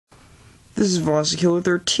This is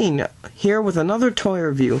Killer13 here with another toy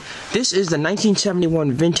review. This is the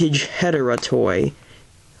 1971 vintage Hedorah toy,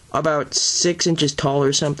 about 6 inches tall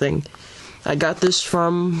or something. I got this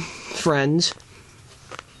from friends,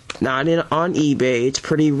 not on eBay. It's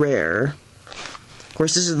pretty rare. Of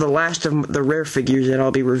course, this is the last of the rare figures that I'll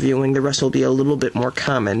be reviewing. The rest will be a little bit more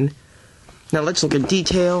common. Now let's look at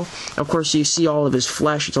detail. Of course, you see all of his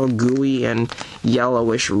flesh. It's all gooey and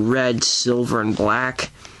yellowish red, silver, and black.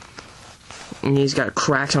 And he's got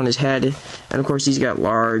cracks on his head. And of course, he's got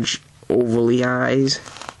large, ovally eyes.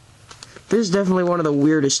 This is definitely one of the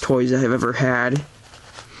weirdest toys I've ever had.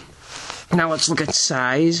 Now let's look at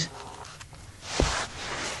size.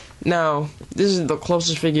 Now, this is the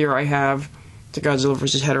closest figure I have to Godzilla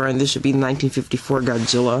vs. Hedorah, and this would be 1954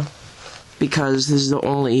 Godzilla, because this is the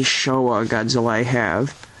only Showa Godzilla I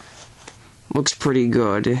have. Looks pretty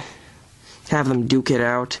good. Have them duke it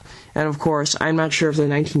out. And of course, I'm not sure if the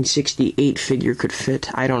 1968 figure could fit.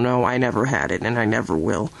 I don't know. I never had it, and I never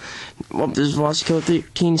will. Well, this is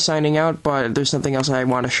Killer13 signing out, but there's something else I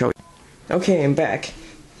want to show you. Okay, I'm back.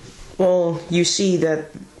 Well, you see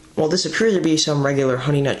that, well, this appears to be some regular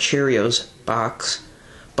Honey Nut Cheerios box,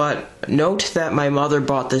 but note that my mother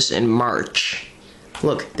bought this in March.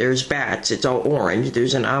 Look, there's bats. It's all orange.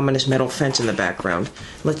 There's an ominous metal fence in the background.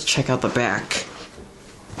 Let's check out the back.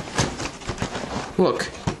 Look,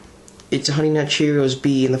 it's a Honey Nut Cheerios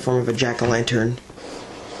bee in the form of a jack-o'-lantern.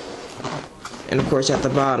 And of course, at the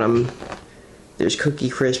bottom, there's Cookie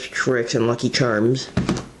Crisp, Trix, and Lucky Charms.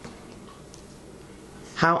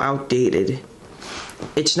 How outdated.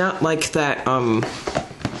 It's not like that,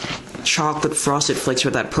 chocolate Frosted Flakes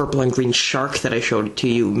with that purple and green shark that I showed to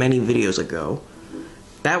you many videos ago.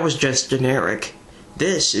 That was just generic.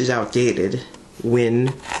 This is outdated.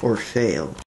 Win or fail.